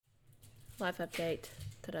life update.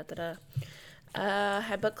 Ta-da-ta-da.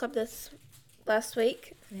 Had book club this last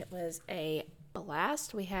week, and it was a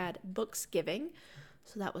blast. We had Booksgiving,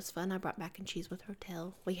 so that was fun. I brought mac and cheese with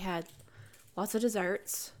Hotel. We had lots of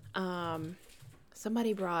desserts.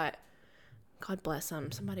 Somebody brought, God bless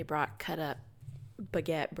them, somebody brought cut up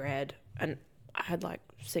baguette bread, and I had like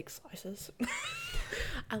 6 slices.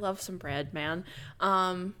 I love some bread, man.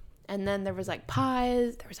 And then there was like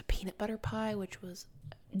pies. There was a peanut butter pie, which was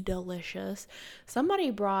delicious.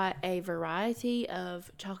 Somebody brought a variety of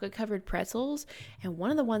chocolate covered pretzels, and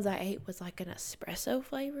one of the ones I ate was like an espresso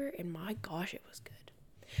flavor, and my gosh, it was good.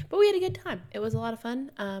 But we had a good time. It was a lot of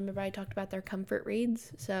fun. Everybody talked about their comfort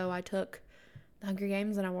reads, so I took The Hunger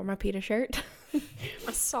Games and I wore my PETA shirt.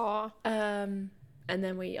 I saw. And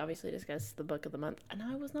then we obviously discussed the book of the month, and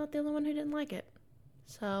I was not the only one who didn't like it.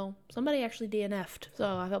 So somebody actually DNF'd,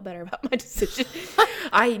 so I felt better about my decision.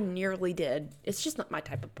 I nearly did. It's just not my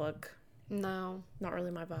type of book. No. Not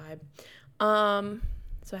really my vibe.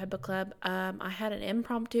 So I had book club. I had an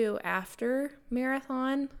impromptu after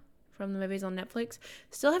marathon from the movies on Netflix.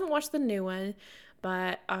 Still haven't watched the new one,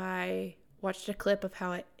 but I watched a clip of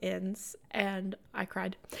how it ends, and I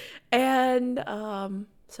cried. And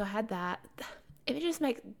so I had that. It just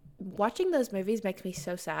watching those movies makes me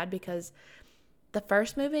so sad, because the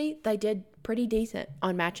first movie, they did pretty decent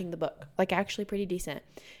on matching the book. Like, actually pretty decent.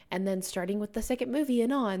 And then starting with the second movie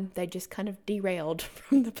and on, they just kind of derailed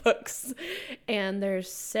from the books. And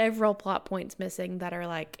there's several plot points missing that are,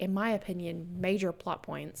 like, in my opinion, major plot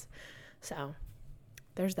points. So,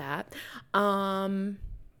 there's that. And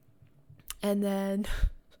then,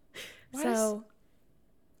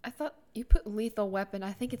 I thought you put Lethal Weapon.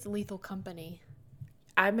 I think it's Lethal Company.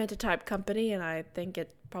 I meant to type company, and I think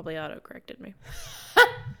it probably auto-corrected me.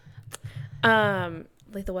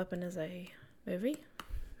 Lethal Weapon is a movie.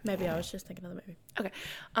 Maybe I was just thinking of the movie. Okay.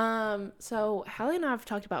 So Hallie and I have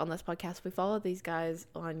talked about on this podcast, we follow these guys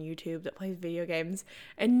on YouTube that plays video games,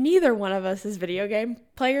 and neither one of us is video game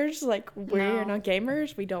players. Like, we're not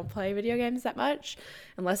gamers. We don't play video games that much,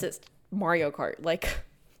 unless it's Mario Kart. Like,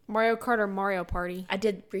 Mario Kart or Mario Party. I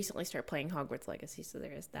did recently start playing Hogwarts Legacy, so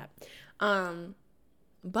there is that.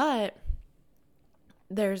 But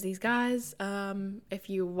there's these guys. If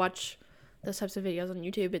you watch those types of videos on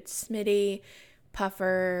YouTube, it's Smitty,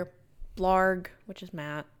 Puffer, Blarg, which is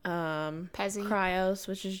Matt, Pezzy, Cryos,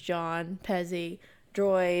 which is John, Pezzy,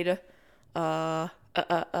 Droid,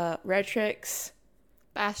 Retrix,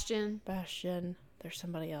 Bastion. There's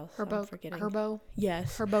somebody else. I'm forgetting. Herbo.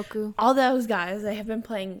 Yes. Herboku. All those guys, they have been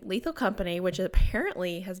playing Lethal Company, which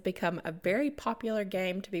apparently has become a very popular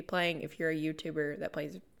game to be playing if you're a YouTuber that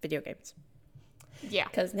plays video games. Yeah.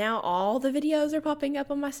 Because now all the videos are popping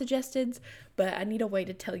up on my suggesteds, but I need a way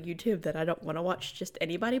to tell YouTube that I don't want to watch just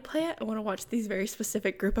anybody play it. I want to watch these very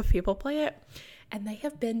specific group of people play it. And they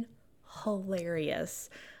have been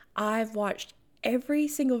hilarious. I've watched every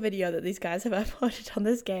single video that these guys have uploaded on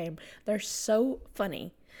this game. They're so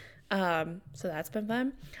funny. So that's been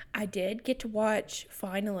fun. I did get to watch,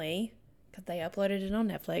 finally, because they uploaded it on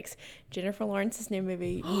Netflix, Jennifer Lawrence's new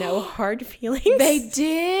movie, No Hard Feelings. They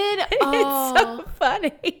did? It's so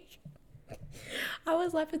funny. I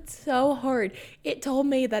was laughing so hard. It told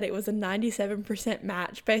me that it was a 97%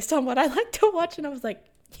 match based on what I like to watch, and I was like,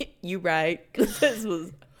 you right, because this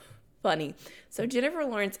was funny. So Jennifer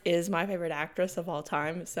Lawrence is my favorite actress of all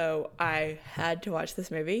time, so I had to watch this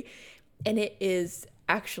movie, and it is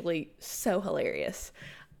actually so hilarious.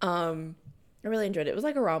 I really enjoyed it. It was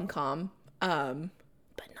like a rom-com, but not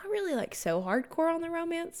really like so hardcore on the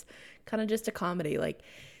romance, kind of just a comedy. Like,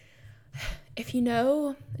 if you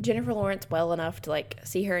know Jennifer Lawrence well enough to like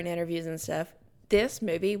see her in interviews and stuff, this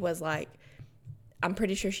movie was like, I'm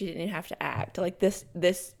pretty sure she didn't even have to act. Like, this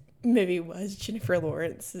movie was Jennifer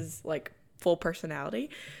Lawrence's like full personality.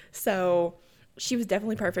 So she was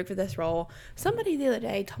definitely perfect for this role. Somebody the other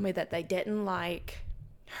day told me that they didn't like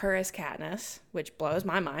her as Katniss, which blows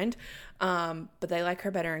my mind. But they like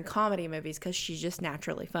her better in comedy movies because she's just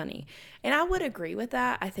naturally funny. And I would agree with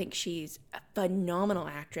that. I think she's a phenomenal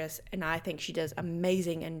actress, and I think she does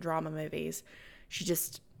amazing in drama movies. She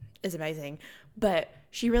just is amazing. But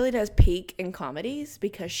she really does peak in comedies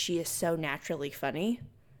because she is so naturally funny.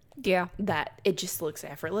 Yeah. That it just looks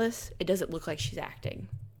effortless. It doesn't look like she's acting.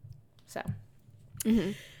 So.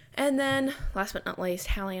 Mm-hmm. And then, last but not least,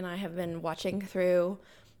 Hallie and I have been watching through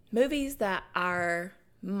movies that are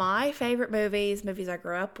my favorite movies I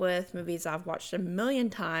grew up with, movies I've watched a million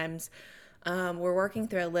times. We're working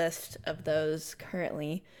through a list of those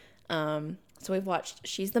currently. So we've watched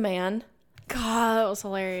She's the Man. God, that was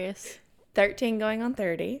hilarious. 13 Going on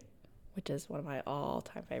 30. which is one of my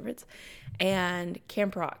all-time favorites, and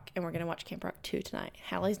Camp Rock, and we're going to watch Camp Rock 2 tonight.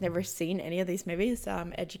 Hallie's never seen any of these movies, so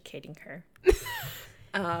I'm educating her.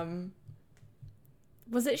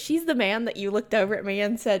 Was it She's the Man that you looked over at me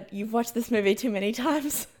and said, you've watched this movie too many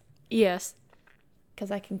times? Yes.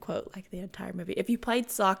 Because I can quote, like, the entire movie. If you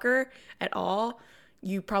played soccer at all,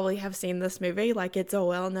 you probably have seen this movie. Like, it's a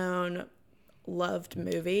well-known, loved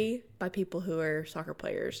movie by people who are soccer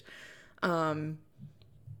players. Amanda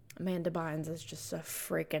Bynes is just so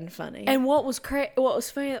freaking funny. And what was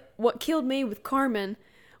funny, what killed me with Carmen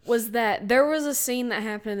was that there was a scene that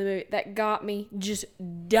happened in the movie that got me just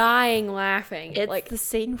dying laughing. It's like the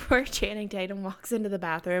scene where Channing Tatum walks into the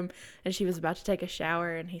bathroom and she was about to take a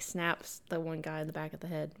shower and he snaps the one guy in the back of the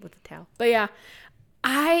head with a towel. But yeah,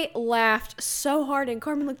 I laughed so hard, and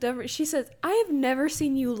Carmen looked over and she says, I have never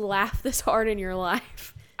seen you laugh this hard in your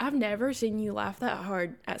life. I've never seen you laugh that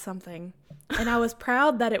hard at something. And I was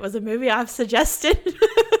proud that it was a movie I've suggested.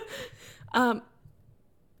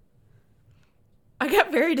 I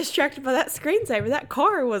got very distracted by that screensaver. That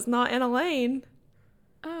car was not in a lane.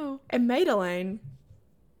 Oh. It made a lane.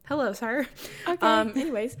 Hello, sir. Okay.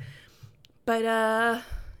 Anyways. But,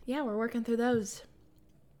 yeah, we're working through those.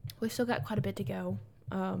 We've still got quite a bit to go.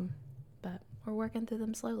 But we're working through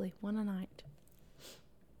them slowly, one a night.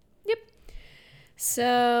 Yep.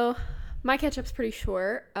 So, my catch-up's pretty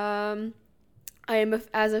short. I am,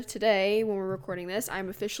 as of today, when we're recording this, I'm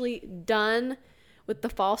officially done with the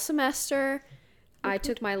fall semester. I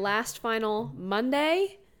took my last final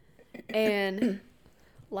Monday, and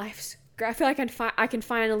I feel like I can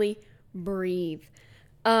finally breathe.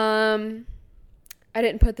 I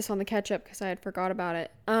didn't put this on the catch-up because I had forgot about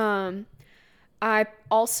it. I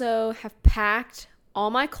also have packed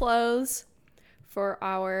all my clothes for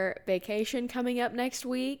our vacation coming up next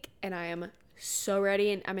week, and I am so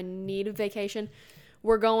ready, and I'm in need of vacation.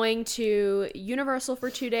 We're going to Universal for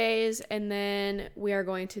 2 days, and then we are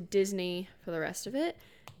going to Disney for the rest of it.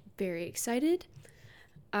 Very excited.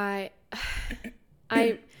 I'm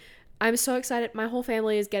so excited. My whole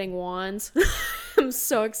family is getting wands. I'm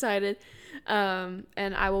so excited. And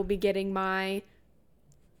I will be getting my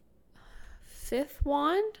 5th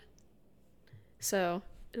wand. So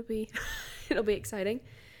it'll be exciting.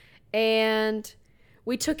 And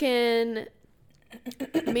we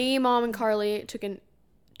me, Mom, and Carly took a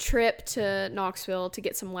trip to Knoxville to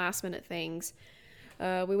get some last minute things.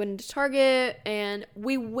 We went into Target, and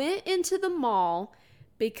we went into the mall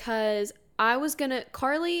because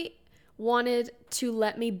Carly wanted to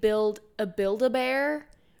let me build a Build-A-Bear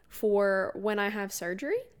for when I have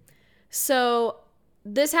surgery. So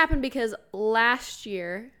this happened because last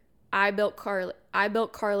year I built Carly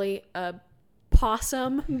a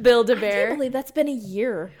possum Build-A-Bear. I can't believe that's been a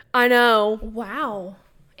year. I know. Wow.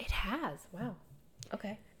 It has. Wow.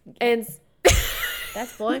 Okay. And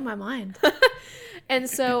that's blowing my mind. And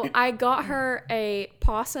so I got her a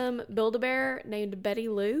possum Build-A-Bear named Betty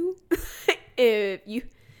Lou. I'm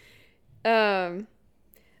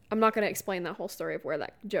not going to explain that whole story of where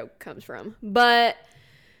that joke comes from. But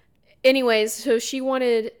anyways, so she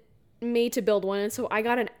wanted me to build one. And so I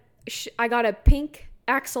got a pink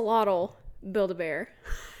axolotl Build-A-Bear.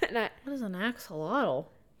 What is an axolotl?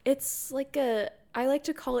 It's like I like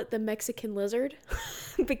to call it the Mexican lizard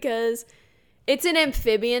because it's an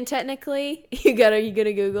amphibian technically. You gotta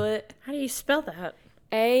Google it. How do you spell that?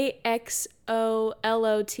 Axolotl.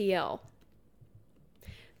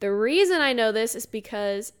 The reason I know this is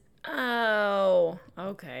because oh,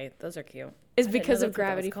 okay, those are cute. Is because of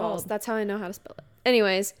Gravity Falls. That's how I know how to spell it.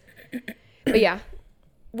 Anyways, but yeah,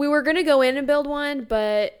 we were gonna go in and build one,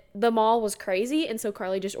 but the mall was crazy, and so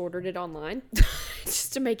Carly just ordered it online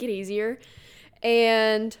just to make it easier.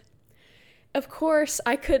 And of course,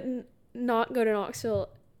 I couldn't go to Knoxville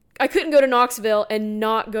and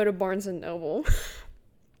not go to Barnes and Noble.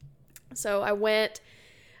 So I went.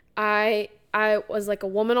 I was like a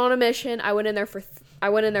woman on a mission. I went in there for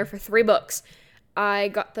 3 books. I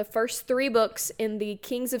got the first 3 books in the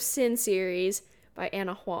Kings of Sin series by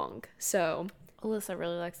Anna Huang. So Alyssa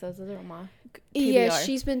really likes those. Those are on my TBR. Yeah,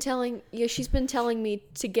 she's been telling me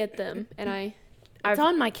to get them, and it's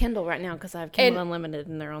on my Kindle right now because I have Kindle Unlimited,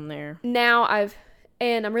 and they're on there. Now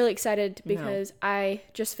I'm really excited because I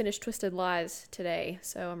just finished Twisted Lies today,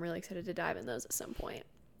 so I'm really excited to dive in those at some point.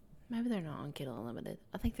 Maybe they're not on Kindle Unlimited.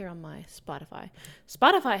 I think they're on my Spotify.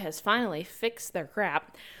 Spotify has finally fixed their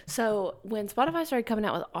crap. So when Spotify started coming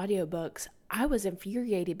out with audiobooks, I was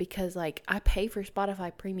infuriated because, like, I pay for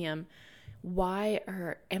Spotify Premium. Why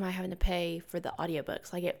am I having to pay for the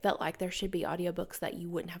audiobooks? Like, it felt like there should be audiobooks that you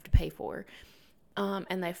wouldn't have to pay for.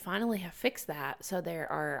 And they finally have fixed that. So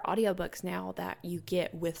there are audiobooks now that you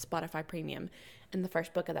get with Spotify Premium. And the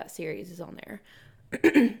first book of that series is on there.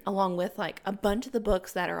 Along with like a bunch of the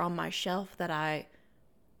books that are on my shelf the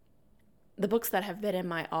books that have been in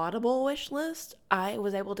my Audible wish list, I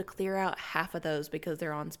was able to clear out half of those because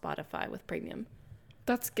they're on Spotify with Premium.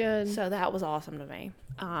 That's good. So that was awesome to me.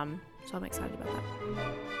 So I'm excited about that.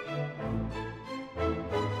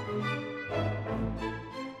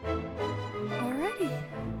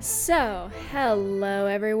 So, hello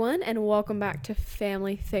everyone, and welcome back to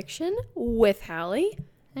Family Fiction with Hallie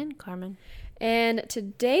And Carmen. And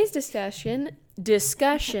today's discussion,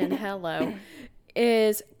 hello,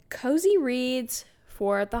 is cozy reads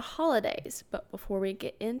for the holidays. But before we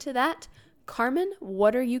get into that, Carmen,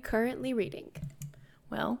 what are you currently reading?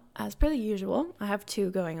 Well, as per the usual, I have two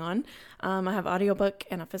going on. I have audiobook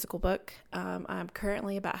and a physical book. I'm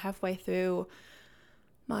currently about halfway through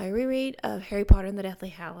my reread of Harry Potter and the Deathly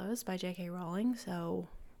Hallows by J.K. Rowling, so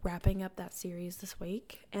wrapping up that series this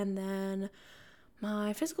week. And then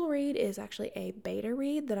my physical read is actually a beta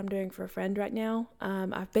read that I'm doing for a friend right now.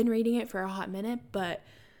 I've been reading it for a hot minute, but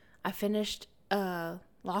I finished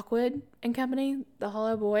Lockwood and Company, The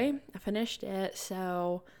Hollow Boy. I finished it,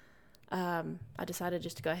 so I decided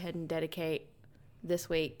just to go ahead and dedicate this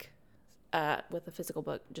week with a physical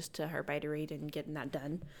book just to her beta read and getting that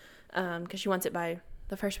done, because she wants it by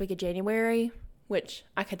the first week of January, which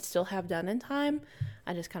I could still have done in time.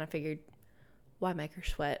 I just kind of figured, why make her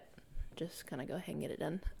sweat? Just kind of go ahead and get it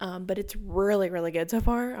done. But it's really, really good so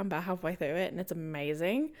far. I'm about halfway through it, and it's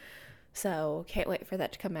amazing. So can't wait for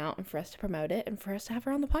that to come out and for us to promote it and for us to have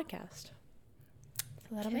her on the podcast.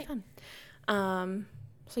 So that'll be fun.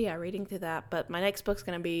 So yeah, reading through that. But my next book's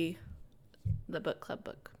going to be the book club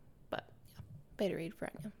book. But yeah, beta read for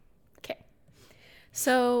right now.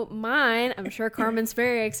 So mine, I'm sure Carmen's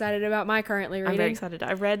very excited about my currently reading. I'm very excited.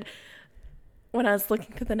 I read, when I was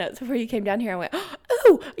looking through the notes before you came down here, I went,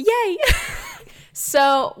 oh, yay.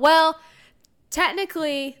 So, well,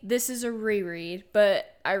 technically this is a reread,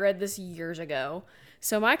 but I read this years ago.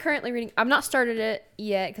 So my currently reading, I've not started it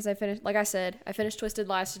yet because I finished Twisted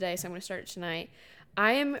Lies today, so I'm going to start it tonight.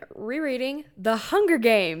 I am rereading The Hunger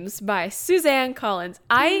Games by Suzanne Collins.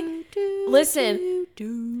 Listen,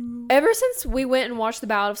 ever since we went and watched The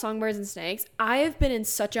Ballad of Songbirds and Snakes, I have been in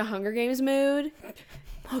such a Hunger Games mood.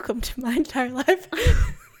 Welcome to my entire life.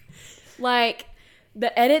 Like,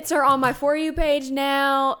 the edits are on my For You page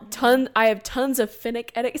now. I have tons of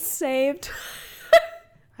Finnick edits saved.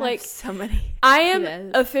 Like, so many. I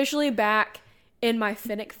am officially back in my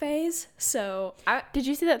Finnick phase. So, did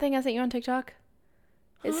you see that thing I sent you on TikTok?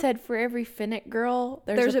 It said for every Finnick girl,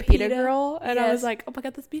 there's a PETA girl. And yes. I was like, oh my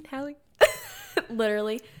God, that's me and Hallie.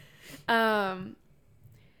 Literally. But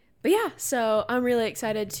yeah, so I'm really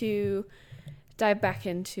excited to dive back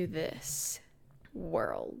into this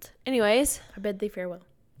world. Anyways. I bid thee farewell.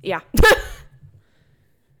 Yeah.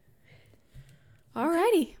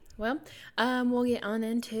 Alrighty. Well, we'll get on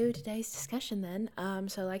into today's discussion then.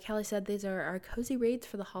 So like Hallie said, these are our cozy reads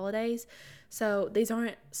for the holidays. So these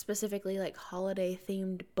aren't specifically like holiday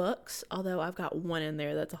themed books, although I've got one in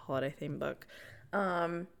there that's a holiday themed book.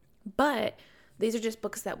 But these are just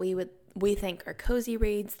books that we think are cozy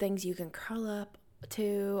reads, things you can curl up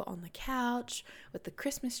to on the couch with the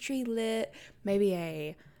Christmas tree lit, maybe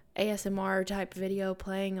a ASMR type video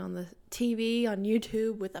playing on the TV on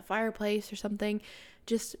YouTube with a fireplace or something.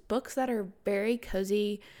 Just books that are very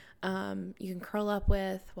cozy, you can curl up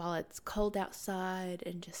with while it's cold outside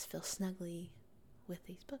and just feel snugly with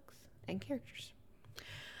these books and characters.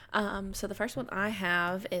 So the first one I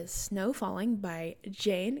have is Snow Falling by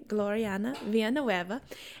Jane Gloriana Villanueva.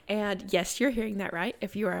 And yes, you're hearing that right.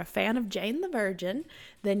 If you are a fan of Jane the Virgin,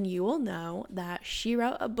 then you will know that she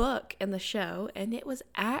wrote a book in the show, and it was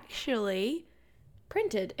actually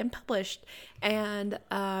printed and published. And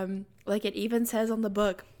like it even says on the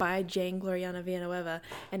book by Jane Gloriana Villanueva,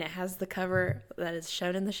 and it has the cover that is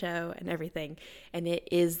shown in the show and everything. And it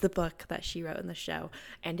is the book that she wrote in the show,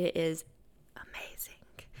 and it is amazing.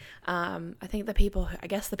 I think the people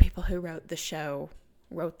who wrote the show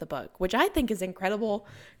wrote the book, which I think is incredible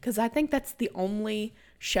because I think that's the only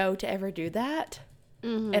show to ever do that.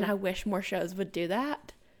 Mm-hmm. And I wish more shows would do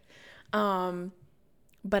that.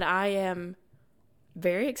 But I am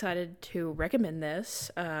very excited to recommend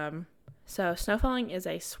this. So Snow Falling is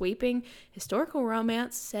a sweeping historical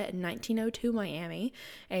romance set in 1902 Miami,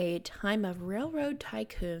 a time of railroad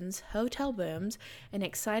tycoons, hotel booms, and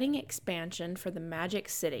exciting expansion for the Magic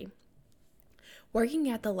City. Working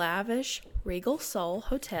at the lavish Regal Soul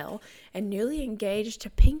Hotel and newly engaged to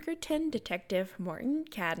Pinkerton detective Morton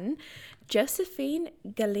Cadden, Josephine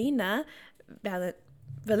Galena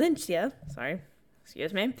Valencia,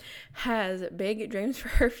 excuse me, has big dreams for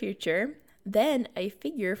her future. Then a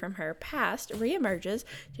figure from her past reemerges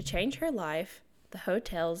to change her life. The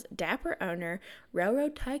hotel's dapper owner,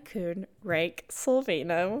 railroad tycoon Rake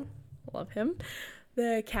Silvino. Love him.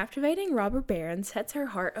 The captivating robber baron sets her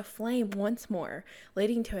heart aflame once more,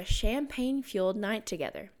 leading to a champagne-fueled night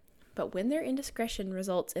together. But when their indiscretion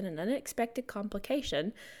results in an unexpected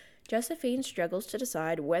complication, Josephine struggles to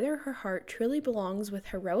decide whether her heart truly belongs with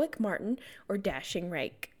heroic Martin or dashing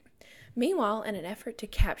Rake. Meanwhile, in an effort to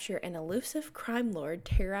capture an elusive crime lord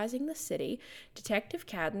terrorizing the city, Detective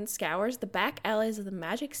Cadden scours the back alleys of the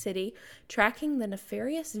Magic City, tracking the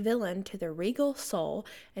nefarious villain to the Regal Soul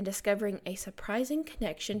and discovering a surprising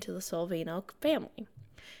connection to the Silvino family.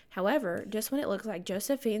 However, just when it looks like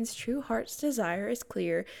Josephine's true heart's desire is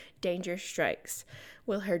clear, danger strikes.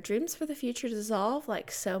 Will her dreams for the future dissolve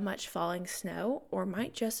like so much falling snow, or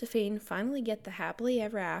might Josephine finally get the happily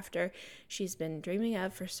ever after she's been dreaming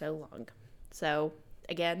of for so long? So,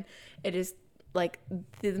 again, it is like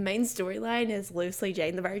the main storyline is loosely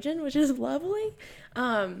Jane the Virgin, which is lovely.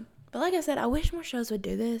 But like I said, I wish more shows would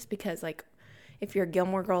do this because, like, if you're a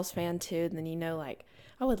Gilmore Girls fan too, then you know, like,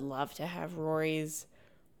 I would love to have Rory's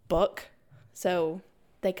book. So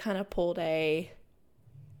they kind of pulled a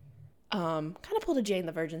Jane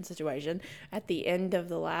the Virgin situation at the end of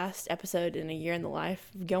the last episode in A Year in the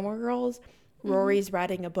Life of Gilmore Girls. Rory's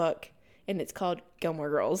writing a book and it's called Gilmore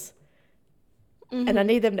Girls. And I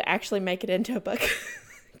need them to actually make it into a book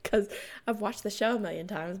because I've watched the show a million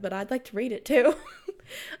times, but I'd like to read it too.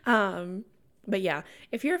 But yeah,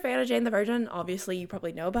 if you're a fan of Jane the Virgin, obviously you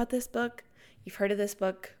probably know about this book. You've heard of this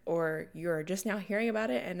book, or you're just now hearing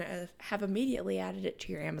about it and have immediately added it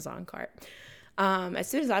to your Amazon cart. As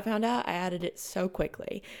soon as I found out, I added it so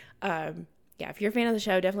quickly. Yeah, if you're a fan of the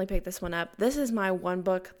show, definitely pick this one up. This is my one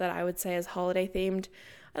book that I would say is holiday themed.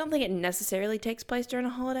 I don't think it necessarily takes place during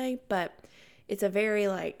a holiday, but it's a very,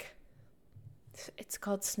 like, it's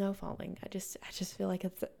called Snow Falling. I just feel like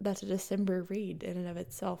that's a December read in and of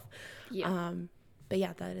itself. Yeah. But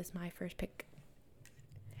yeah, that is my first pick.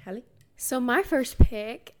 Hallie? So my first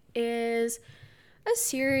pick is a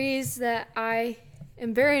series that I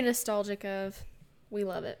am very nostalgic of. We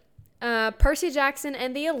love it. Percy Jackson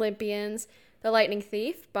and the Olympians, The Lightning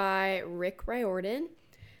Thief by Rick Riordan.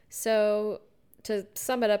 So to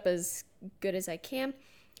sum it up as good as I can,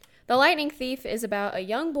 The Lightning Thief is about a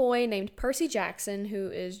young boy named Percy Jackson who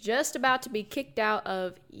is just about to be kicked out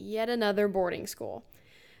of yet another boarding school.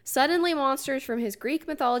 Suddenly, monsters from his Greek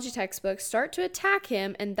mythology textbook start to attack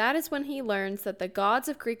him, and that is when he learns that the gods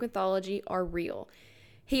of Greek mythology are real.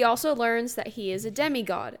 He also learns that he is a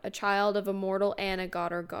demigod, a child of a mortal and a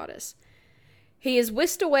god or goddess. He is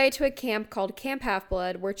whisked away to a camp called Camp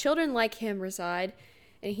Half-Blood, where children like him reside,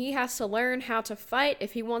 and he has to learn how to fight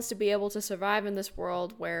if he wants to be able to survive in this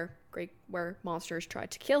world where monsters try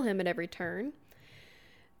to kill him at every turn.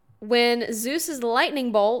 When Zeus's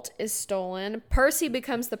lightning bolt is stolen, Percy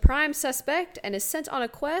becomes the prime suspect and is sent on a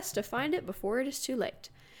quest to find it before it is too late.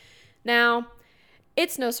 Now,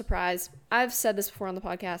 it's no surprise. I've said this before on the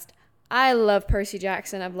podcast. I love Percy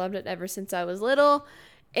Jackson. I've loved it ever since I was little.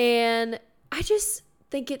 And I just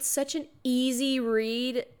think it's such an easy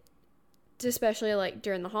read, especially like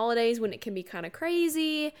during the holidays when it can be kind of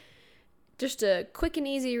crazy. Just a quick and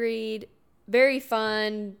easy read. Very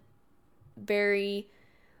fun. Very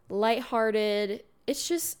lighthearted. It's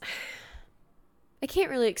just, I can't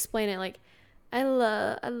really explain it. Like, I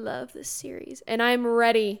love this series, and I'm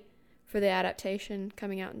ready for the adaptation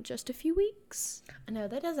coming out in just a few weeks. I know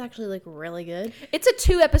that does actually look really good. It's a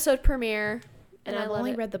 2-episode premiere, and I've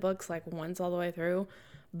only read the books like once all the way through,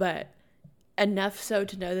 but enough so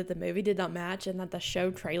to know that the movie did not match and that the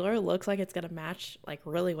show trailer looks like it's gonna match like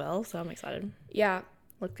really well. So I'm excited. Yeah,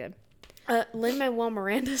 look good. Lin-Manuel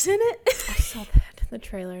Miranda's in it. I saw that in the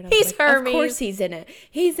trailer. And he's Hermes. Of course he's in it.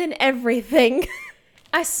 He's in everything.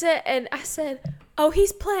 I said, oh,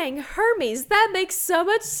 he's playing Hermes. That makes so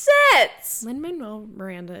much sense. Lin-Manuel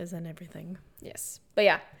Miranda is in everything. Yes. But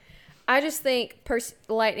yeah, I just think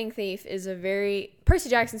Lightning Thief is Percy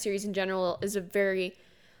Jackson series in general is a very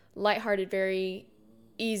lighthearted, very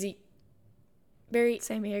easy,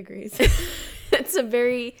 Sammy agrees. It's a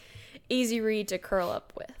very easy read to curl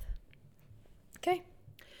up with. Okay.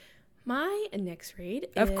 My next read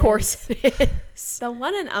of course it is the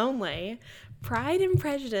one and only Pride and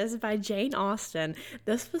Prejudice by Jane Austen.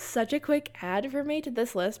 This was such a quick add for me to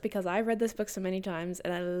this list because I've read this book so many times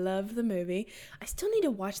and I love the movie. I still need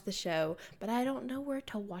to watch the show, but I don't know where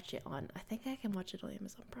to watch it on. I think I can watch it on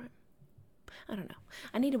Amazon Prime. I don't know.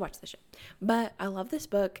 I need to watch the show. But I love this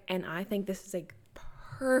book and I think this is a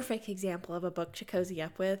perfect example of a book to cozy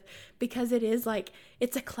up with, because it is like,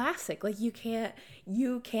 it's a classic. Like, you can't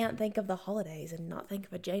think of the holidays and not think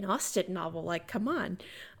of a Jane Austen novel. Like, come on.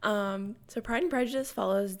 So Pride and Prejudice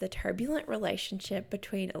follows the turbulent relationship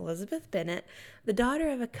between Elizabeth Bennet, the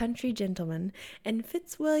daughter of a country gentleman, and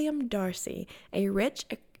Fitzwilliam Darcy, a rich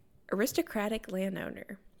aristocratic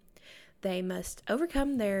landowner. They must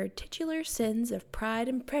overcome their titular sins of pride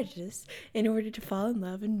and prejudice in order to fall in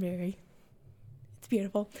love and marry. It's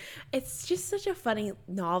beautiful. It's just such a funny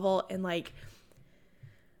novel, and like,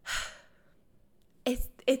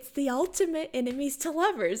 it's the ultimate enemies to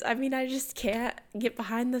lovers. I mean, I just can't get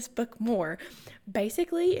behind this book more.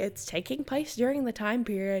 Basically, it's taking place during the time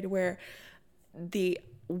period where the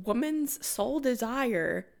woman's sole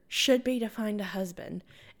desire should be to find a husband,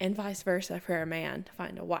 and vice versa for a man to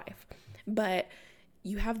find a wife. But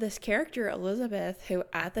you have this character, Elizabeth, who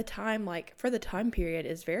at the time, like for the time period,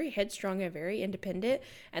 is very headstrong and very independent,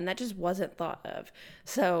 and that just wasn't thought of.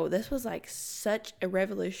 So this was like such a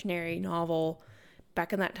revolutionary novel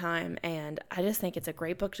back in that time, and I just think it's a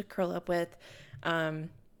great book to curl up with.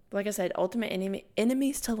 Like I said, ultimate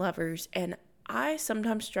enemies to lovers, and I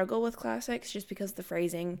sometimes struggle with classics just because the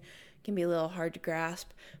phrasing can be a little hard to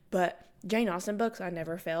grasp, but Jane Austen books I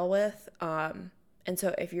never fail with. And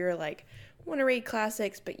so if you're like, want to read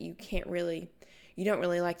classics, but you don't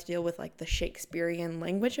really like to deal with like the Shakespearean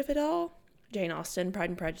language of it all, Jane Austen, Pride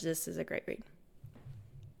and Prejudice is a great read.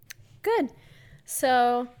 Good.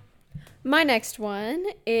 So my next one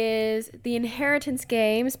is The Inheritance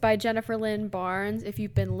Games by Jennifer Lynn Barnes. If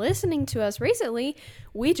you've been listening to us recently,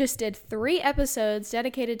 we just did 3 episodes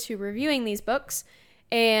dedicated to reviewing these books,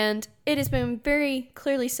 and it has been very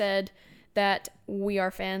clearly said that we are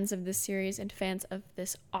fans of this series and fans of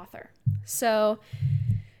this author. So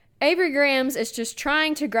Avery Grahams is just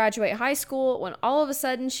trying to graduate high school when all of a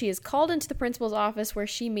sudden she is called into the principal's office, where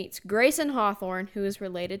she meets Grayson Hawthorne, who is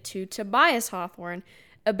related to Tobias Hawthorne,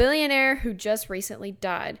 a billionaire who just recently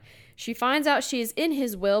died. She finds out she is in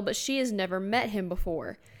his will, but she has never met him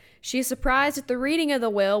before. She is surprised at the reading of the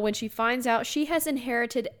will when she finds out she has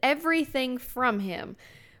inherited everything from him.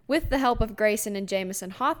 With the help of Grayson and Jameson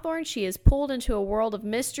Hawthorne, she is pulled into a world of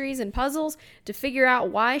mysteries and puzzles to figure out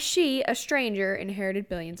why she, a stranger, inherited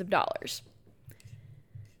billions of dollars.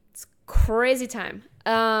 It's crazy time.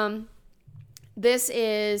 This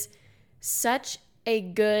is such a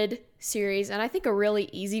good series, and I think a really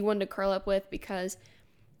easy one to curl up with, because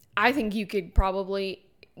I think you could probably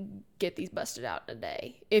get these busted out in a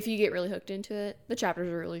day if you get really hooked into it. The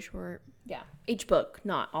chapters are really short. Yeah, each book,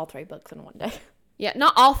 not all 3 books in one day. Yeah,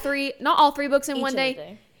 not all three books in one day.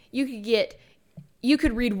 Day. You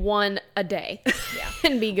could read one a day. Yeah.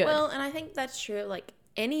 And be good. Well, and I think that's true. Like,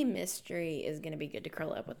 any mystery is going to be good to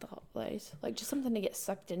curl up with the holidays. Like, just something to get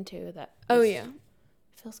sucked into that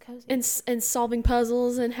feels cozy. And solving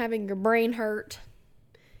puzzles and having your brain hurt.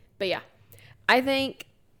 But yeah, I think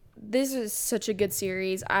this is such a good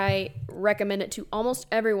series. I recommend it to almost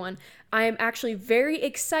everyone. I am actually very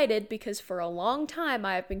excited because for a long time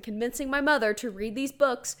I have been convincing my mother to read these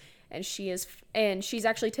books, and she's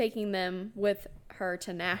actually taking them with her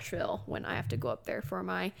to Nashville when I have to go up there for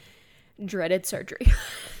my dreaded surgery.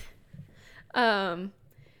 But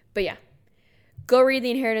yeah, go read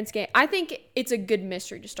The Inheritance Game. I think it's a good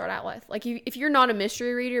mystery to start out with. Like, if you're not a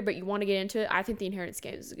mystery reader but you want to get into it, I think The Inheritance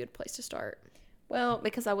Game is a good place to start. Well,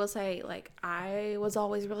 because I will say, like, I was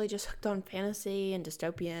always really just hooked on fantasy and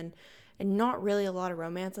dystopian and not really a lot of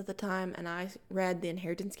romance at the time, and I read The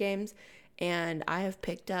Inheritance Games, and I have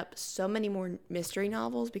picked up so many more mystery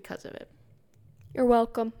novels because of it. You're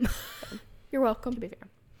welcome. You're welcome. To be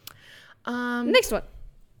fair. Next one.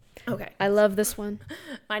 Okay. I love this one.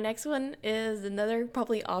 My next one is another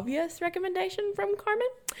probably obvious recommendation from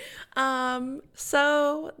Carmen.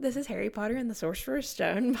 So this is Harry Potter and the Sorcerer's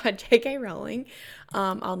Stone by J.K. Rowling.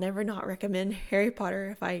 I'll never not recommend Harry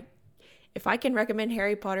Potter. If I can recommend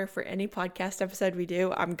Harry Potter for any podcast episode we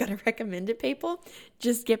do, I'm going to recommend it, people.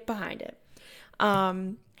 Just get behind it.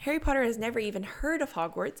 Harry Potter has never even heard of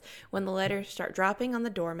Hogwarts when the letters start dropping on the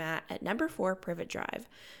doormat at number 4 Privet Drive.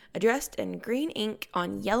 Addressed in green ink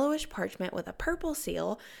on yellowish parchment with a purple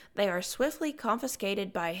seal, they are swiftly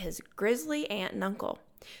confiscated by his grisly aunt and uncle.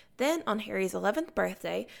 Then, on Harry's 11th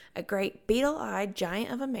birthday, a great beetle-eyed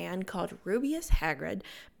giant of a man called Rubeus Hagrid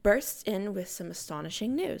bursts in with some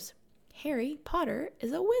astonishing news. Harry Potter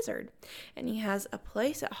is a wizard, and he has a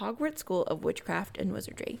place at Hogwarts School of Witchcraft and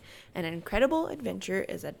Wizardry. An incredible adventure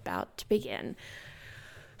is about to begin.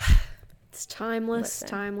 It's timeless, Listen.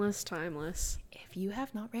 timeless. If you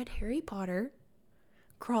have not read Harry Potter,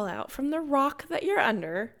 crawl out from the rock that you're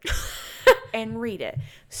under and read it.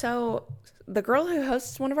 So the girl who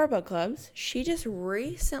hosts one of our book clubs, she just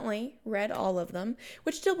recently read all of them,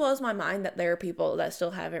 which still blows my mind that there are people that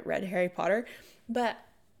still haven't read Harry Potter. But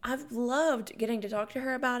I've loved getting to talk to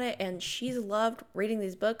her about it, and she's loved reading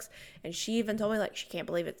these books. And she even told me, like, she can't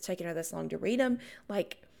believe it's taken her this long to read them.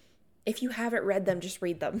 Like, if you haven't read them, just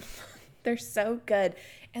read them. They're so good.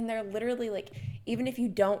 And they're literally like, even if you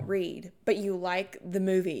don't read, but you like the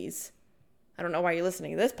movies, I don't know why you're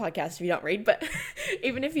listening to this podcast if you don't read, but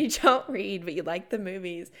even if you don't read, but you like the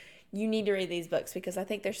movies, you need to read these books because I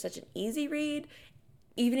think they're such an easy read.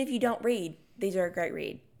 Even if you don't read, these are a great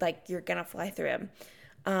read. Like, you're going to fly through them.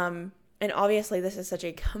 And obviously this is such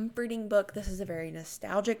a comforting book. This is a very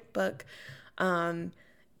nostalgic book.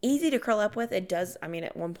 Easy to curl up with. It does, I mean,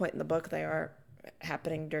 at one point in the book, they are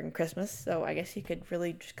happening during Christmas. So I guess you could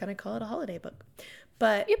really just kind of call it a holiday book.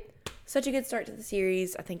 But such a good start to the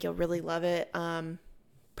series. I think you'll really love it.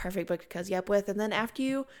 Perfect book to cozy up with. And then after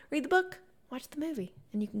you read the book, watch the movie.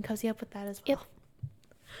 And you can cozy up with that as well.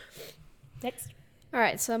 Next. All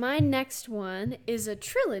right, so my next one is a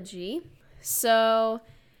trilogy. So,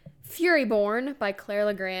 Furyborn by Claire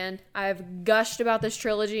Legrand. I've gushed about this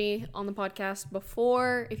trilogy on the podcast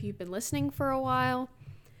before, if you've been listening for a while.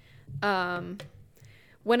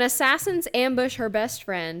 When assassins ambush her best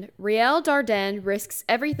friend, Rielle Darden risks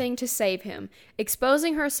everything to save him,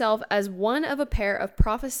 exposing herself as one of a pair of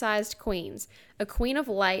prophesized queens, a queen of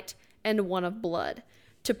light and one of blood.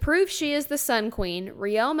 To prove she is the Sun Queen,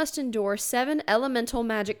 Rielle must endure 7 elemental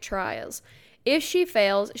magic trials. If she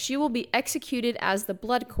fails, she will be executed as the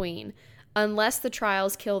Blood Queen, unless the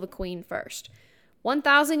trials kill the queen first.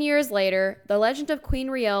 1,000 years later, the legend of Queen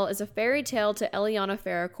Rielle is a fairy tale to Eliana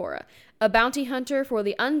Farracora. A bounty hunter for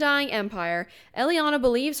the Undying Empire, Eliana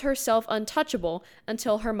believes herself untouchable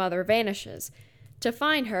until her mother vanishes. To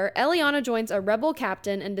find her, Eliana joins a rebel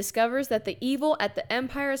captain and discovers that the evil at the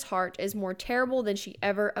Empire's heart is more terrible than she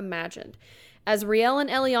ever imagined. As Rielle and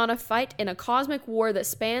Eliana fight in a cosmic war that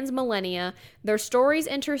spans millennia, their stories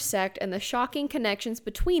intersect and the shocking connections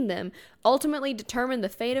between them ultimately determine the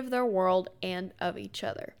fate of their world and of each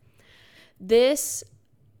other.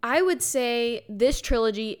 I would say this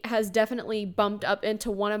trilogy has definitely bumped up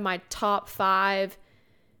into one of my top 5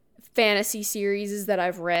 fantasy series that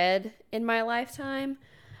I've read in my lifetime.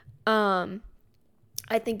 I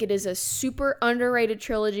think it is a super underrated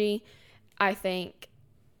trilogy. I think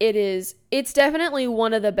it's definitely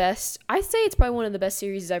one of the best. I say it's probably one of the best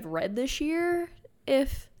series I've read this year,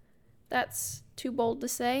 if that's too bold to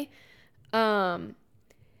say. I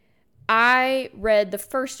read the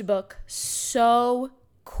first book so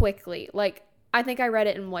quickly. Like, I think I read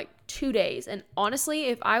it in like 2 days. And honestly,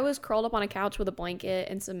 if I was curled up on a couch with a blanket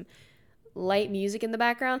and some light music in the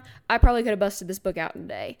background, I probably could have busted this book out in a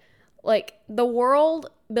day. Like, the world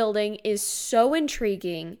building is so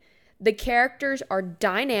intriguing. The characters are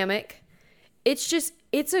dynamic.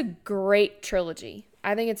 It's a great trilogy.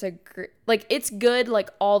 I think it's it's good, like,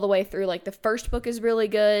 all the way through. Like, the first book is really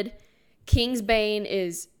good. Kingsbane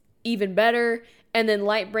is even better. And then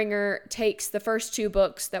Lightbringer takes the first 2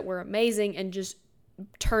 books that were amazing and just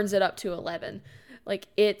turns it up to 11. Like,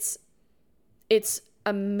 it's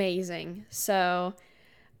amazing. So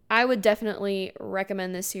I would definitely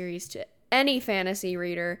recommend this series to any fantasy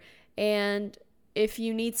reader. And if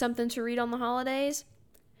you need something to read on the holidays,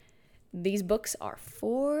 these books are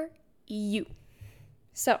for you.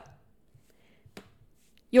 So,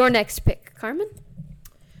 your next pick, Carmen?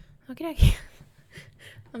 Okay.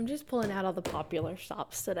 I'm just pulling out all the popular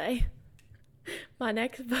stops today. My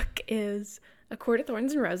next book is A Court of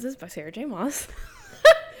Thorns and Roses by Sarah J. Maas.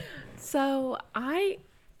 So I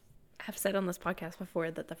have said on this podcast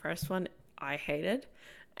before that the first one I hated,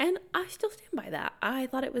 and I still stand by that. I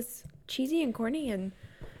thought it was cheesy and corny and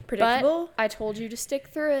predictable. But I told you to stick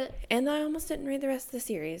through it. And I almost didn't read the rest of the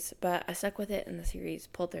series, but I stuck with it and the series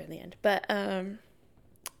pulled through in the end. But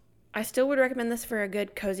I still would recommend this for a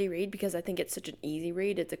good cozy read because I think it's such an easy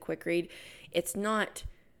read. It's a quick read. It's not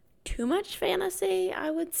too much fantasy, I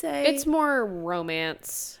would say. It's more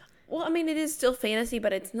romance. Well, I mean, it is still fantasy,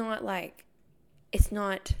 but it's not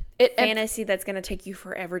fantasy that's going to take you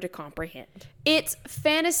forever to comprehend. It's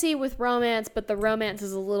fantasy with romance, but the romance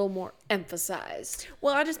is a little more emphasized.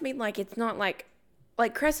 Well, I just mean, like, it's not like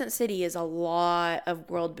Crescent City is a lot of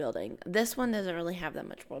world building. This one doesn't really have that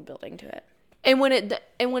much world building to it. And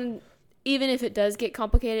when even if it does get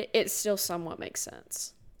complicated, it still somewhat makes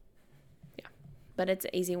sense. Yeah, but it's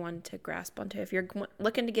an easy one to grasp onto. If you're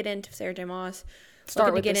looking to get into Sarah J. Maas,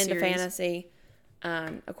 start looking with to get into series. Fantasy,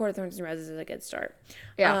 A Court of Thorns and Roses is a good start.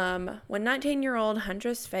 Yeah. When 19-year-old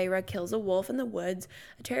Huntress Feyre kills a wolf in the woods,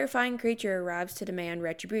 a terrifying creature arrives to demand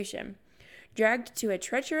retribution. Dragged to a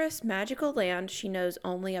treacherous, magical land she knows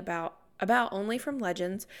only about only from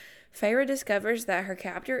legends, Feyre discovers that her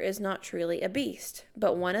captor is not truly a beast,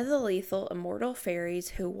 but one of the lethal, immortal fairies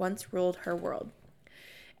who once ruled her world.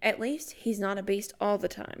 At least, he's not a beast all the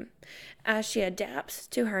time. As she adapts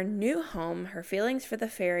to her new home, her feelings for the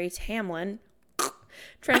fairy Tamlin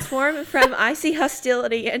transform from icy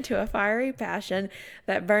hostility into a fiery passion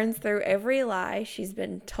that burns through every lie she's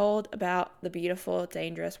been told about the beautiful,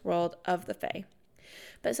 dangerous world of the Fae.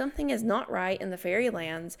 But something is not right in the fairy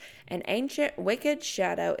lands. An ancient, wicked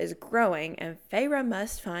shadow is growing, and Feyre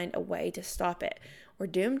must find a way to stop it, or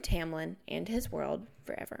doom Tamlin and his world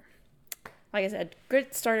forever. Like I said,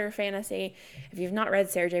 good starter fantasy. If you've not read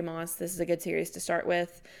Sarah J. Maas, this is a good series to start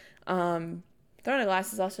with. Throne of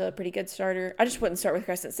Glass is also a pretty good starter. I just wouldn't start with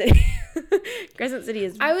Crescent City. Crescent City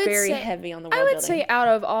is very heavy on the world building. I would say out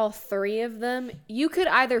of all three of them, you could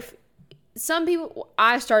either... Some people...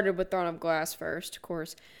 I started with Throne of Glass first, of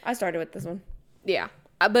course. I started with this one. Yeah.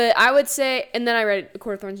 But I would say... And then I read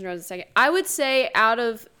Court of Thorns and Roses second. I would say out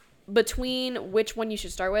of... Between which one you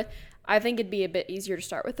should start with, I think it'd be a bit easier to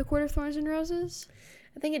start with the Court of Thorns and Roses.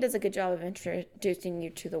 I think it does a good job of introducing you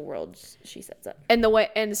to the worlds she sets up.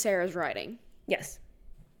 And Sarah's writing. Yes.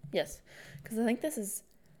 Because I think this is...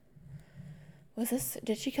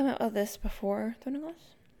 Did she come out with this before Throne of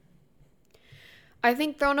Glass? I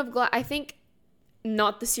think Throne of Glass... I think,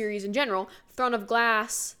 not the series in general, Throne of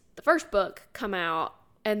Glass, the first book, come out,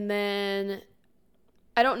 and then...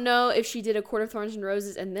 I don't know if she did a Court of Thorns and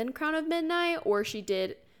Roses and then Crown of Midnight, or she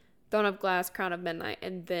did Throne of Glass, Crown of Midnight,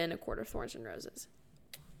 and then a Court of Thorns and Roses.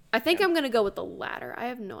 I think I'm going to go with the latter. I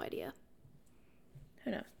have no idea.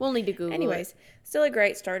 Who knows? We'll need to Google Anyways, still a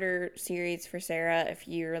great starter series for Sarah if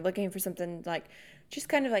you're looking for something like just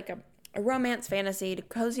kind of like a romance fantasy to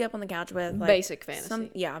cozy up on the couch with. Like basic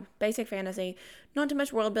fantasy. Basic fantasy. Not too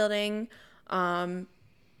much world building. And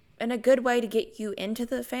a good way to get you into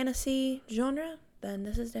the fantasy genre, then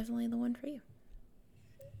this is definitely the one for you.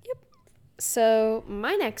 Yep. So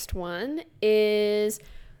my next one is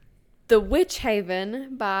The Witch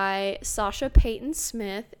Haven by Sasha Payton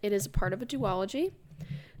Smith. It is a part of a duology.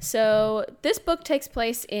 So this book takes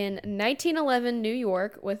place in 1911 New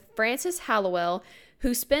York with Frances Hallowell,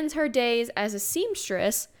 who spends her days as a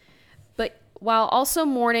seamstress, but while also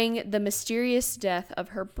mourning the mysterious death of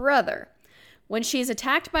her brother. When she is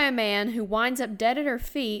attacked by a man who winds up dead at her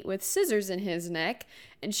feet with scissors in his neck,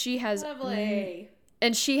 and she has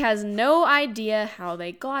no idea how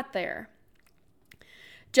they got there.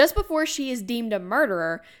 Just before she is deemed a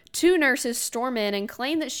murderer, two nurses storm in and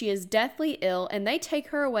claim that she is deathly ill, and they take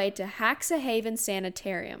her away to Haxa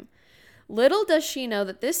Sanitarium. Little does she know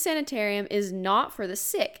that this sanitarium is not for the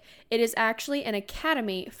sick. It is actually an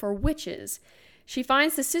academy for witches. She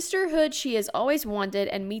finds the sisterhood she has always wanted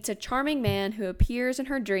and meets a charming man who appears in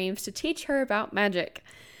her dreams to teach her about magic.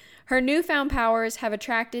 Her newfound powers have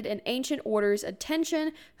attracted an ancient order's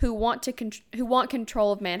attention who want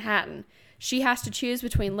control of Manhattan. She has to choose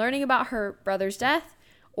between learning about her brother's death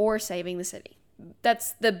or saving the city.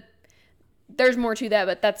 There's more to that,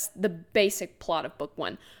 but that's the basic plot of book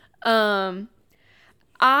one. I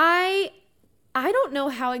don't know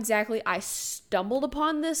how exactly I stumbled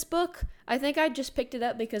upon this book. I think I just picked it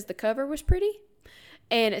up because the cover was pretty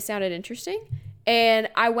and it sounded interesting, and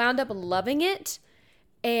I wound up loving it.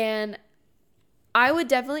 And I would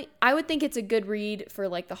think it's a good read for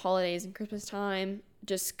like the holidays and Christmas time,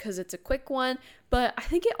 just because it's a quick one. But I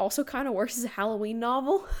think it also kind of works as a Halloween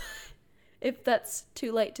novel, if that's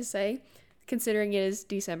too late to say, considering it is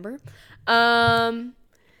December.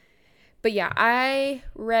 But yeah, I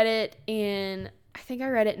read it in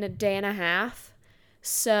a day and a half.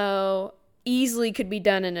 So easily could be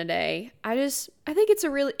done in a day. I think it's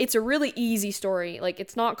a really easy story. Like,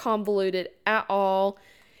 it's not convoluted at all.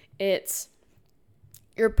 It's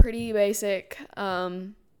your pretty basic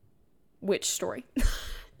witch story,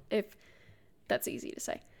 if that's easy to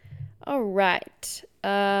say. All right.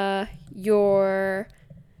 Your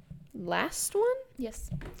last one?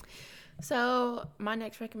 Yes. So my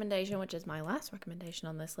next recommendation, which is my last recommendation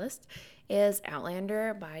on this list, is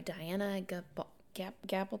Outlander by Diana Gabaldon.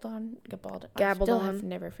 I still have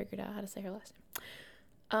never figured out how to say her last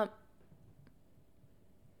name.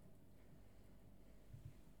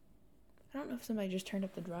 I don't know if somebody just turned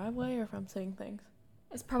up the driveway or if I'm seeing things.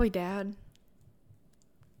 It's probably Dad.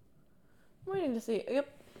 I'm waiting to see. Yep.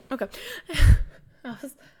 Okay.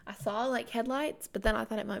 I saw like headlights, but then I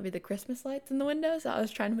thought it might be the Christmas lights in the window, so I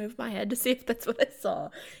was trying to move my head to see if that's what I saw.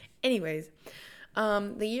 Anyways,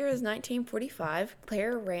 The year is 1945.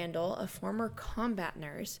 Claire Randall, a former combat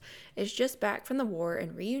nurse, is just back from the war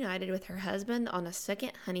and reunited with her husband on a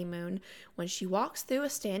second honeymoon when she walks through a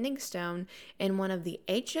standing stone in one of the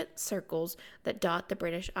ancient circles that dot the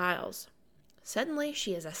British Isles. Suddenly,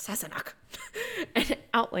 she is a Sassenach, an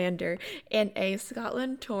outlander, in a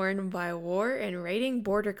Scotland torn by war and raiding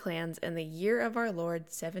border clans in the year of our Lord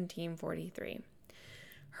 1743.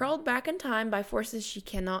 Hurled back in time by forces she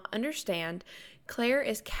cannot understand, Claire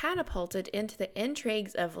is catapulted into the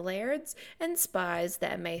intrigues of lairds and spies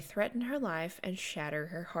that may threaten her life and shatter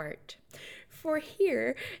her heart. For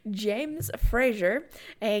here, James Fraser,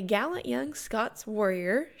 a gallant young Scots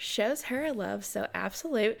warrior, shows her a love so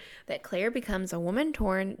absolute that Claire becomes a woman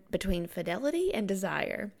torn between fidelity and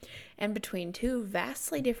desire, and between two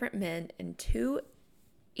vastly different men and two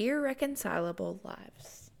irreconcilable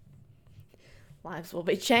lives. Lives will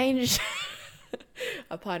be changed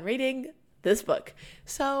upon reading this book.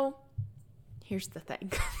 So, here's the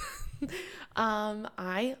thing.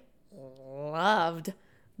 I loved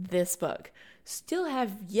this book. Still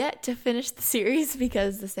have yet to finish the series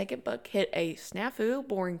because the second book hit a snafu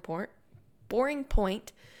boring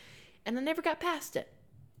point, and I never got past it.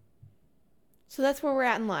 So that's where we're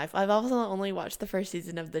at in life. I've also only watched the first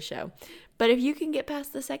season of the show. But if you can get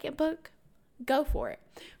past the second book, go for it.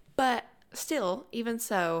 But still, even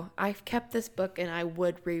so, I've kept this book and I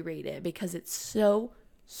would reread it because it's so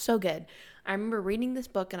good. I remember reading this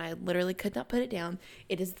book and I literally could not put it down.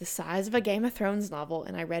 It is the size of a Game of Thrones novel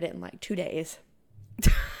and I read it in like 2 days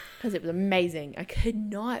because it was amazing. I could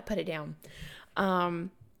not put it down.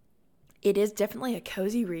 It is definitely a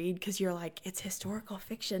cozy read because you're like, it's historical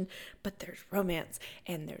fiction, but there's romance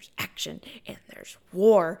and there's action and there's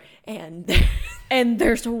war and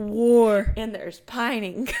there's war and there's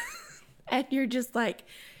pining. And you're just like,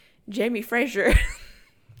 Jamie Fraser.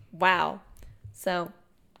 Wow. So,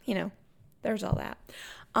 there's all that.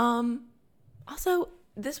 Also,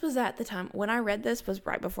 this was at the time when I read this was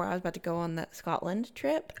right before I was about to go on that Scotland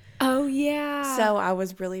trip. Oh yeah. So I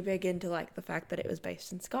was really big into like the fact that it was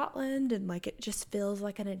based in Scotland and like it just feels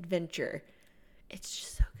like an adventure. It's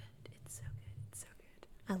just so good. It's so good. It's so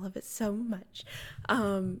good. I love it so much.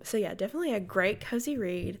 So yeah, definitely a great cozy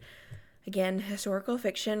read. Again, historical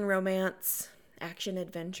fiction, romance, action,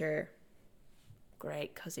 adventure.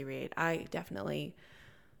 Great cozy read. I definitely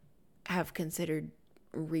have considered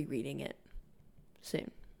rereading it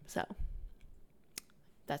soon. So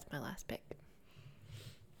that's my last pick.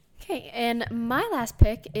 Okay, and my last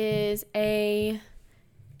pick is a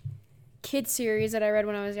kid series that I read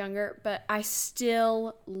when I was younger, but I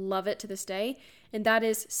still love it to this day, and that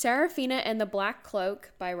is Seraphina and the Black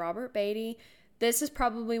Cloak by Robert Beatty. This is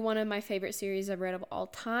probably one of my favorite series I've read of all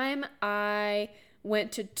time. I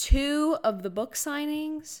went to 2 of the book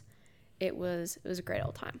signings. It was a great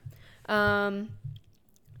old time.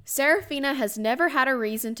 Seraphina has never had a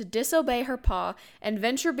reason to disobey her pa and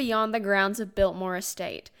venture beyond the grounds of Biltmore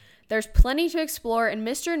Estate. There's plenty to explore in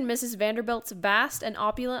Mr. and Mrs. Vanderbilt's vast and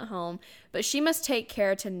opulent home, but she must take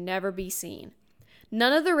care to never be seen.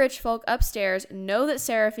 None of the rich folk upstairs know that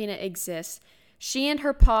Seraphina exists. She and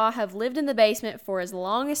her pa have lived in the basement for as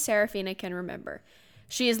long as Seraphina can remember.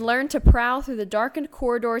 She has learned to prowl through the darkened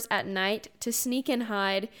corridors at night, to sneak and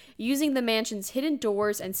hide, using the mansion's hidden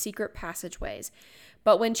doors and secret passageways.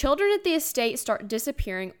 But when children at the estate start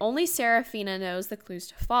disappearing, only Seraphina knows the clues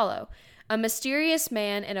to follow. A mysterious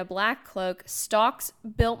man in a black cloak stalks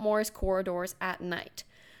Biltmore's corridors at night.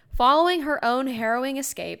 Following her own harrowing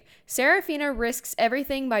escape, Seraphina risks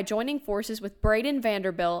everything by joining forces with Braden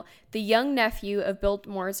Vanderbilt, the young nephew of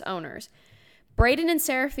Biltmore's owners. Braden and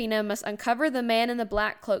Seraphina must uncover the man in the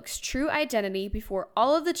black cloak's true identity before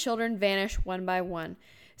all of the children vanish one by one.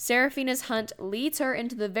 Seraphina's hunt leads her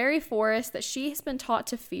into the very forest that she has been taught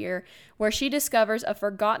to fear, where she discovers a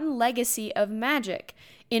forgotten legacy of magic.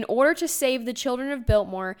 In order to save the children of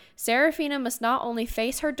Biltmore, Seraphina must not only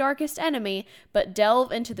face her darkest enemy, but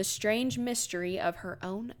delve into the strange mystery of her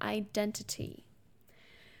own identity.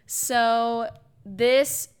 So,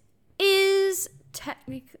 this is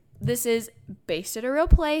based at a real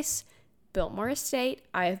place, Biltmore Estate.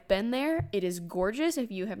 I have been there. It is gorgeous. If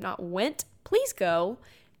you have not went, please go.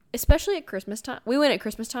 Especially at Christmas time. We went at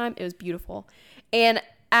Christmas time. It was beautiful. And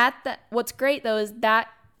what's great though is that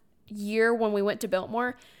year when we went to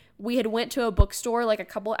Biltmore, we had went to a bookstore like a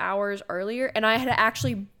couple hours earlier, and I had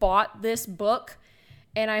actually bought this book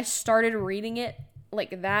and I started reading it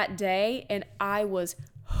like that day, and I was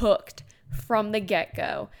hooked from the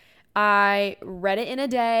get-go. I read it in a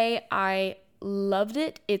day. I loved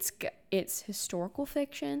it. It's historical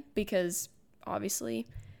fiction because obviously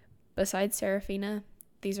besides Seraphina,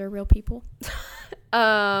 these are real people.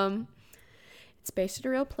 It's based in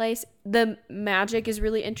a real place. The magic is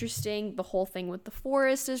really interesting. The whole thing with the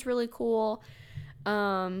forest is really cool.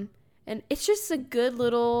 And it's just a good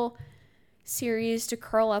little series to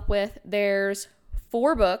curl up with. There's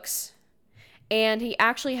 4 books, and he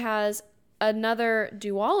actually has another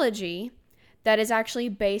duology that is actually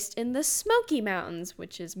based in the Smoky Mountains,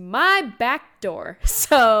 which is my back door.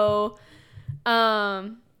 So,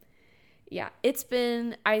 yeah, it's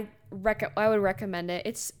been, I would recommend it.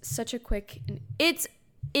 It's such a quick, it's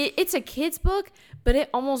a kid's book, but it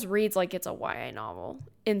almost reads like it's a YA novel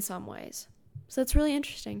in some ways. So it's really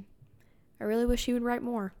interesting. I really wish he would write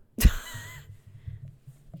more. That's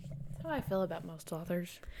how I feel about most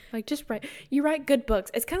authors. Like, just you write good books.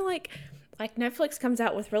 It's kind of like Netflix comes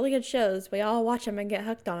out with really good shows. We all watch them and get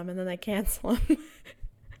hooked on them, and then they cancel them.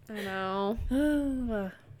 I know. Oh,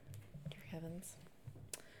 dear heavens.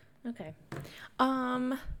 Okay.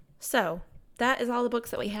 So that is all the books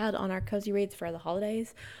that we had on our cozy reads for the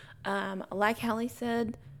holidays. Like Hallie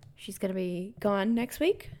said, she's going to be gone next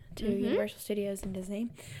week to Universal Studios and Disney.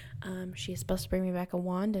 She is supposed to bring me back a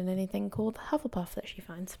wand and anything cool, the Hufflepuff that she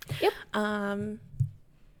finds. Yep.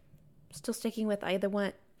 Still sticking with I either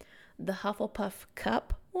want the Hufflepuff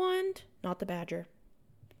cup wand, not the badger.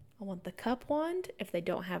 I want the cup wand. If they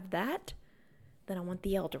don't have that, then I want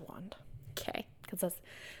the elder wand. Okay. Because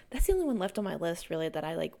that's the only one left on my list really that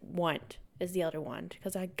I want is the elder wand.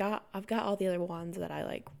 Because I've got all the other wands that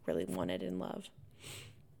I really wanted and love.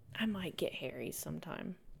 I might get Harry's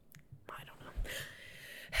sometime. I don't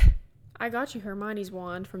know. I got you Hermione's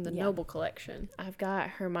wand from the Noble collection. I've got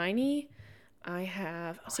Hermione. I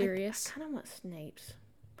have Sirius. I kind of want Snape's.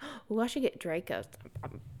 Oh, I should get Draco's.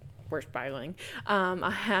 We're spiraling.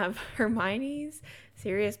 I have Hermione's,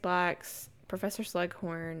 Sirius Black's, Professor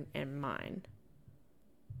Slughorn, and mine.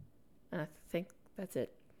 I think that's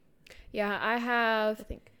it. Yeah, I have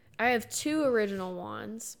 2 original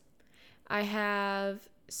wands. I have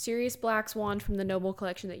Sirius Black's wand from the Noble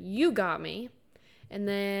collection that you got me. And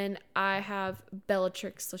then I have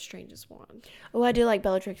Bellatrix Lestrange's wand. Oh, I do like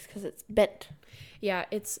Bellatrix because it's bent. Yeah,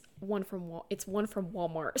 it's one from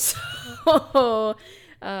Walmart. So,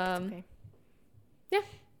 Okay. Yeah,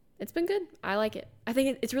 it's been good. I like it. I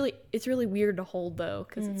think it's really weird to hold though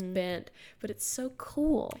because it's bent, but it's so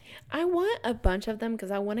cool. I want a bunch of them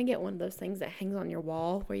because I want to get one of those things that hangs on your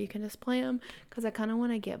wall where you can display them. Because I kind of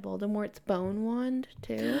want to get Voldemort's bone wand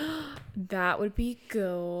too. That would be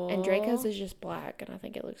cool. And Draco's is just black, and I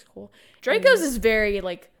think it looks cool. Draco's is very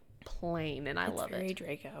plain, and I love very it.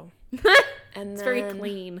 Draco. And It's then very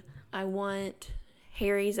clean. I want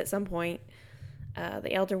Harry's at some point,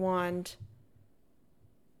 the Elder Wand,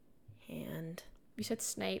 and You said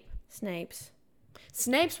Snape. Snape's.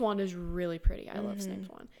 Snape's wand is really pretty. I love Snape's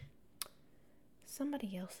wand.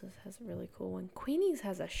 Somebody else's has a really cool one. Queenie's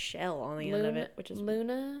has a shell on the end of it, which is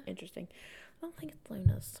Luna. interesting. I don't think it's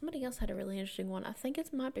Luna's. Somebody else had a really interesting one. I think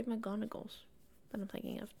it might be McGonagall's that I'm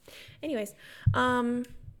thinking of. Anyways,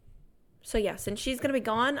 so yeah, since she's going to be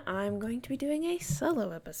gone, I'm going to be doing a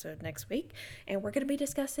solo episode next week, and we're going to be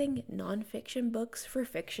discussing nonfiction books for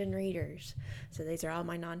fiction readers. So these are all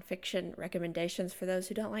my nonfiction recommendations for those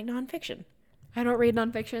who don't like nonfiction. I don't read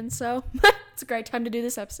nonfiction, so it's a great time to do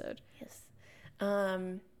this episode. Yes.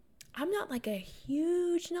 I'm not a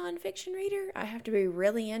huge nonfiction reader. I have to be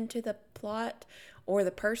really into the plot or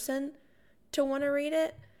the person to want to read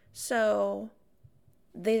it. So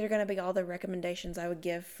these are going to be all the recommendations I would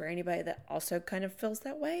give for anybody that also kind of feels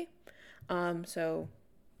that way. So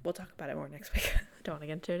we'll talk about it more next week. I don't want to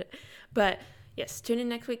get into it. But yes, tune in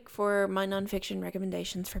next week for my nonfiction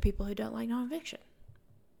recommendations for people who don't like nonfiction.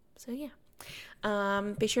 So yeah.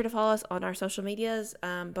 Be sure to follow us on our social medias.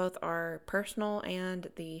 Both our personal and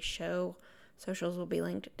the show socials will be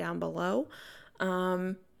linked down below.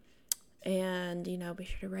 And, be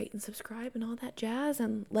sure to rate and subscribe and all that jazz.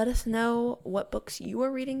 And let us know what books you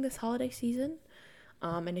are reading this holiday season.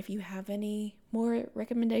 And if you have any more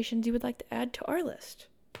recommendations you would like to add to our list,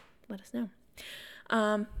 let us know.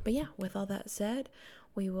 But yeah, with all that said,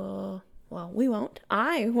 we won't.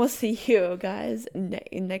 I will see you guys in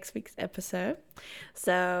next week's episode.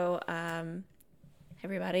 So,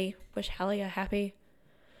 everybody, wish Hallie a happy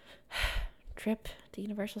trip to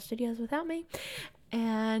Universal Studios without me.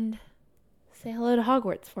 And say hello to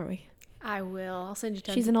Hogwarts for me. I will. I'll send you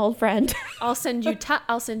tons. She's an old friend. I'll send you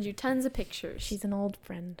tons of pictures. She's an old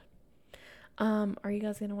friend. Are you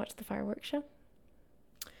guys going to watch the fireworks show?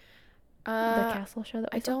 The castle show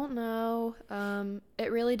that we saw? I don't know.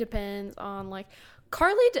 It really depends on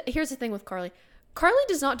Carly. Here's the thing with Carly. Carly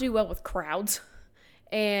does not do well with crowds,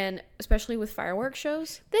 and especially with fireworks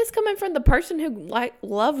shows. This coming from the person who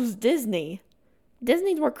loves Disney.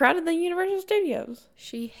 Disney's more crowded than Universal Studios.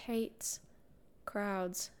 She hates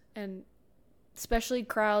crowds, and especially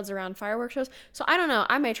crowds around fireworks shows. So I don't know.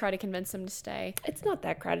 I may try to convince them to stay. It's not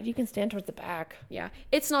that crowded. You can stand towards the back. Yeah,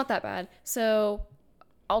 it's not that bad. So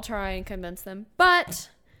I'll try and convince them. But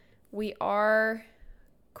we are...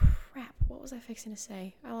 Crap, what was I fixing to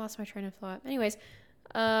say? I lost my train of thought. Anyways,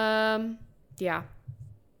 yeah.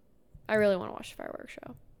 I really want to watch the fireworks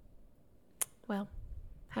show. Well,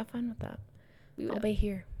 have fun with that. We will. I'll be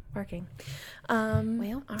here working.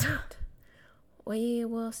 Well, all right. We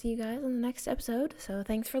will see you guys in the next episode. So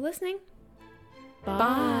thanks for listening.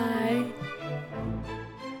 Bye. Bye.